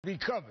be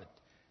covered.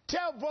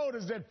 Tell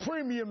voters that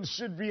premiums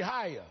should be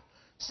higher.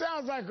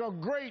 Sounds like a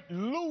great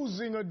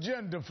losing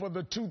agenda for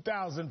the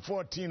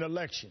 2014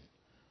 election.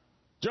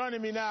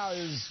 Joining me now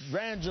is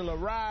Angela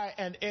Rye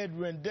and Ed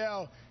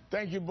Rendell.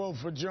 Thank you both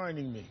for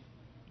joining me.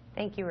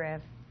 Thank you,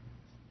 Rev.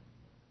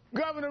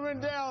 Governor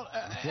Rendell,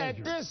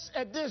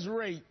 at this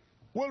rate,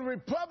 will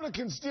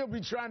Republicans still be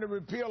trying to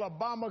repeal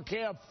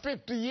Obamacare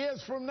 50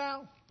 years from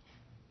now?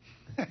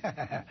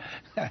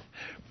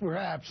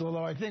 Perhaps,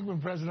 although I think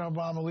when President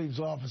Obama leaves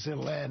office,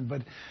 it'll end.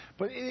 But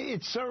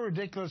it's so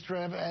ridiculous,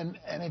 Trev, and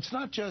it's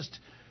not just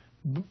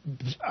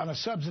on a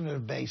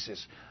substantive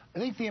basis. I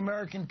think the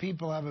American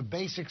people have a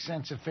basic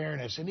sense of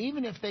fairness, and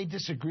even if they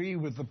disagree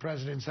with the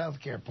president's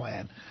health care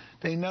plan,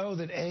 they know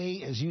that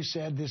A, as you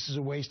said, this is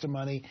a waste of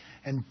money,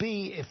 and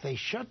B, if they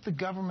shut the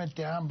government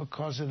down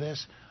because of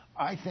this,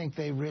 I think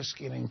they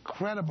risk an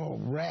incredible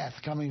wrath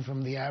coming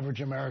from the average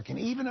American,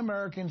 even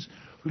Americans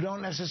who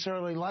don't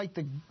necessarily like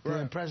the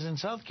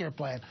president's health care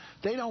plan.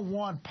 They don't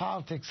want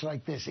politics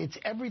like this. It's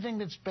everything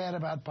that's bad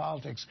about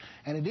politics,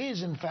 and it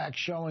is, in fact,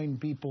 showing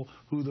people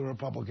who the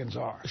Republicans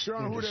are.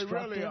 Showing who they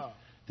really are.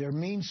 They're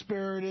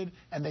mean-spirited,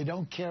 and they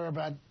don't care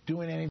about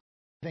doing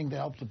anything to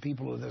help the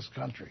people of this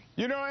country.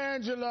 You know,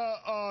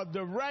 Angela,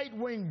 the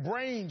right-wing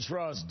brain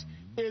trust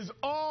is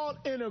all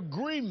in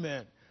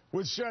agreement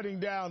with shutting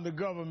down the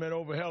government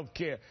over health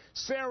care.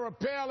 Sarah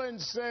Palin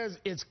says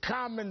it's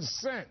common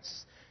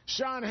sense.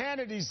 Sean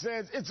Hannity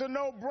says it's a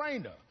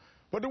no-brainer.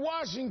 But the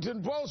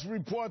Washington Post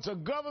reports a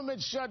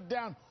government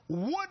shutdown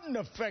wouldn't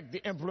affect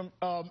the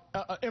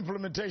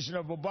implementation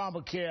of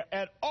Obamacare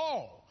at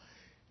all.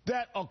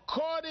 That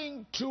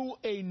according to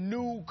a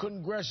new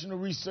Congressional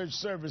Research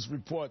Service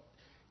report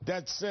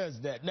that says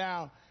that.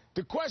 Now,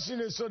 the question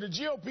is, so the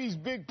GOP's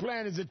big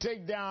plan is to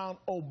take down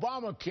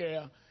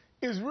Obamacare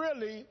is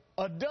really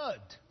a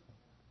dud.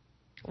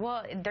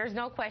 Well, there's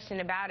no question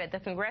about it. The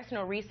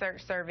Congressional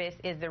Research Service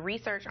is the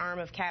research arm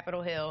of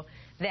Capitol Hill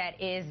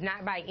that is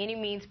not by any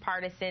means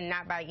partisan,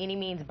 not by any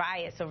means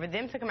biased. So for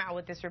them to come out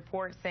with this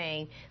report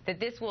saying that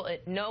this will in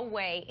no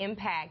way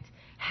impact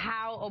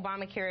how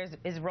Obamacare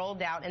is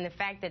rolled out and the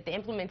fact that the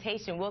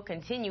implementation will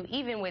continue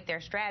even with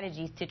their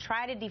strategies to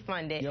try to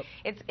defund it. Yep.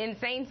 It's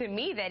insane to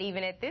me that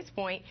even at this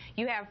point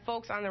you have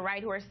folks on the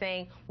right who are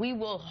saying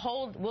we'll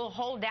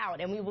hold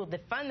out and we will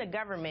defund the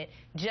government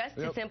just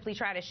to simply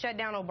try to shut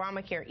down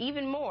Obamacare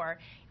even more,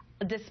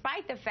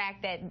 despite the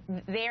fact that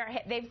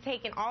they've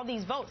taken all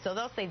these votes. So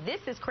they'll say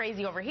this is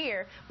crazy over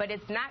here, but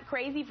it's not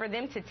crazy for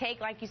them to take,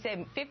 like you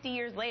said, 50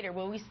 years later,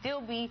 will we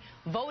still be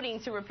voting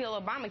to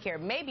repeal Obamacare?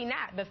 Maybe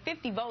not, but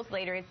 50 votes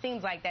later, it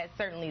seems like that's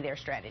certainly their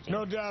strategy.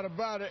 No doubt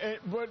about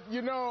it. But,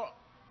 you know,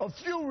 a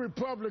few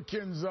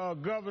Republicans,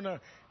 Governor,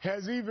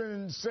 has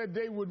even said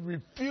they would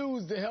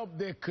refuse to help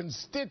their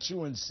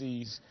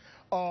constituencies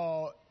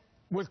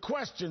with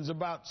questions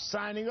about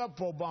signing up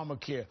for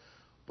Obamacare.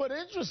 But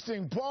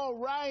interesting, Paul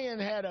Ryan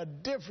had a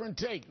different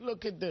take.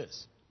 Look at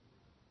this.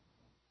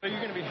 Are you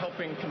going to be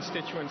helping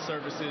constituent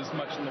services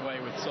much in the way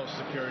with Social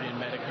Security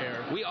and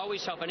Medicare? We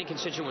always help any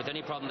constituent with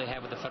any problem they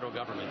have with the federal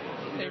government.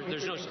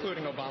 There's no,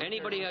 including Obamacare.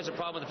 Anybody who has a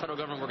problem with the federal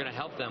government, we're going to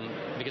help them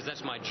because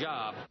that's my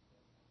job.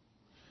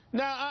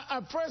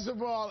 Now, first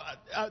of all,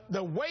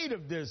 the weight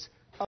of this,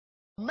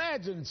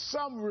 imagine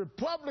some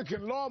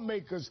Republican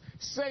lawmakers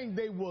saying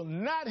they will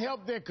not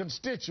help their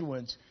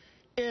constituents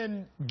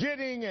in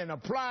getting and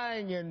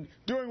applying and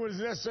doing what is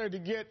necessary to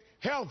get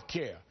health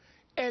care.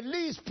 At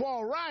least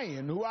Paul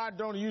Ryan, who I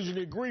don't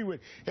usually agree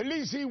with, at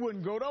least he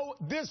wouldn't go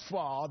this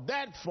far or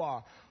that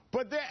far.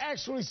 But there are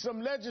actually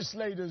some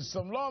legislators,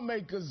 some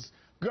lawmakers,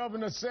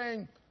 Governor,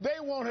 saying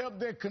they won't help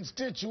their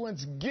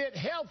constituents get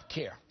health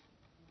care.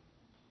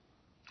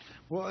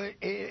 Well,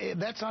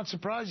 that's not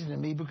surprising to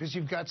me because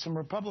you've got some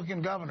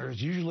Republican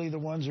governors, usually the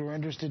ones who are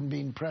interested in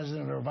being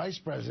president or vice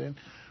president,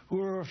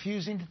 who are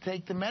refusing to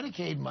take the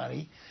Medicaid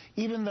money,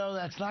 even though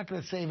that's not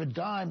going to save a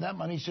dime. That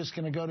money's just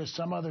going to go to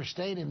some other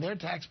state, and their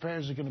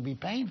taxpayers are going to be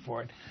paying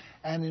for it.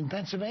 And in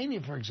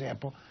Pennsylvania, for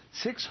example,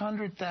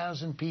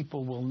 600,000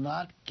 people will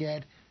not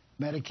get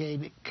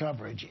Medicaid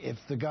coverage if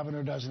the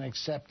governor doesn't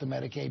accept the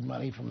Medicaid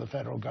money from the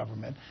federal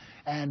government.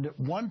 And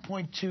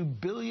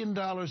 $1.2 billion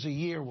a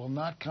year will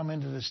not come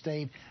into the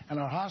state, and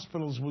our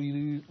hospitals will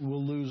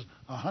lose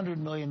 $100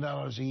 million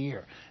a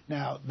year.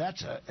 Now,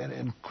 that's an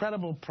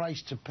incredible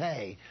price to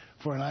pay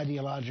for an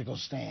ideological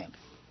stand.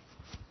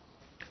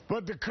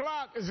 But the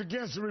clock is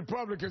against the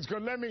Republicans,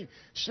 because let me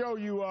show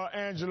you,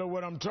 Angela,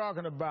 what I'm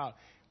talking about.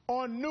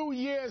 On New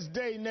Year's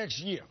Day next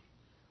year,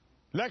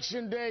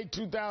 Election Day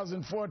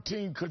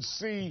 2014 could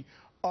see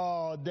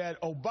that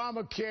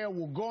Obamacare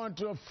will go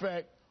into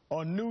effect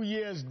on New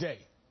Year's Day.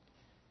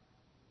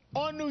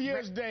 On New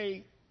Year's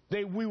Day,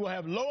 we will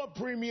have lower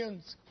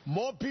premiums,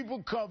 more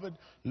people covered,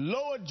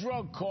 lower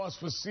drug costs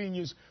for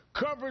seniors,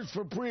 coverage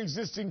for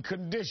pre-existing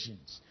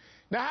conditions.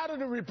 Now, how do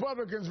the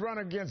Republicans run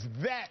against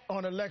that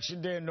on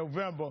Election Day in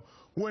November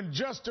when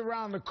just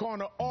around the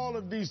corner all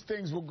of these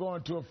things will go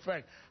into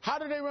effect? How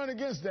do they run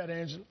against that,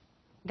 Angela?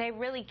 They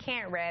really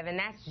can't, Rev, and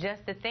that's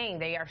just the thing.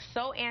 They are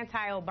so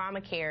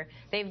anti-Obamacare.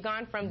 They've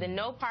gone from the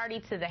no party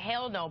to the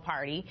hell no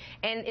party,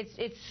 and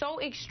it's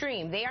so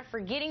extreme. They are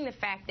forgetting the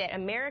fact that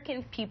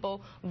American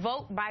people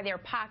vote by their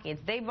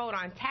pockets. They vote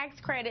on tax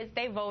credits.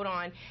 They vote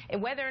on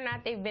whether or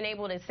not they've been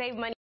able to save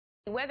money,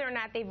 whether or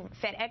not they've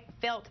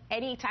felt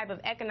any type of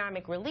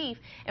economic relief.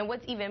 And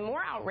what's even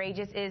more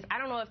outrageous is, I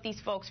don't know if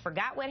these folks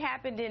forgot what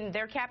happened in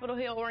their Capitol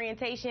Hill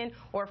orientation,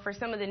 or for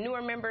some of the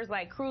newer members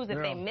like Cruz, if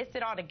they missed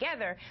it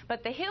altogether,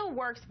 but the Hill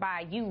works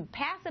by you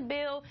pass a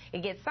bill,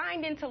 it gets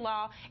signed into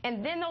law,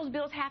 and then those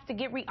bills have to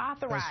get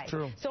reauthorized. That's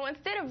true. So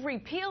instead of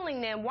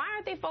repealing them, why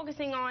aren't they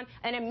focusing on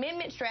an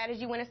amendment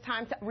strategy when it's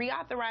time to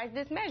reauthorize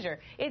this measure?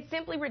 It's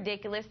simply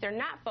ridiculous. They're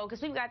not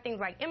focused. We've got things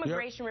like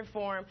immigration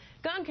reform,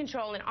 gun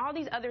control, and all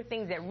these other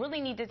things that really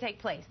need to take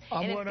place.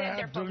 I'm going to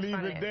have to leave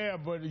it there,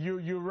 but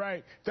you're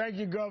right. Thank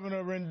you,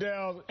 Governor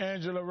Rendell,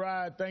 Angela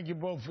Rye. Thank you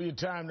both for your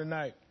time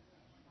tonight.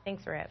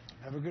 Thanks, Rev.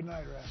 Have a good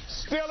night, Rev.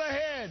 Still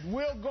ahead,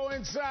 we'll go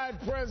inside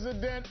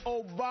President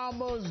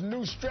Obama's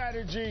new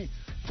strategy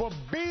for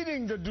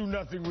beating the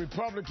do-nothing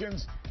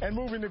Republicans and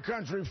moving the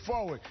country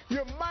forward.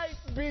 You might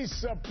be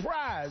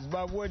surprised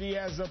by what he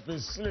has up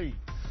his sleeve.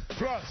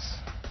 Plus,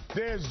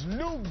 there's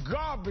new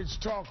garbage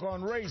talk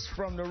on race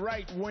from the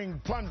right-wing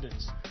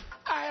pundits.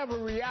 I have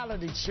a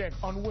reality check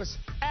on what's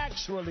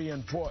actually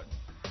important.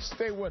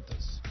 Stay with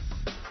us.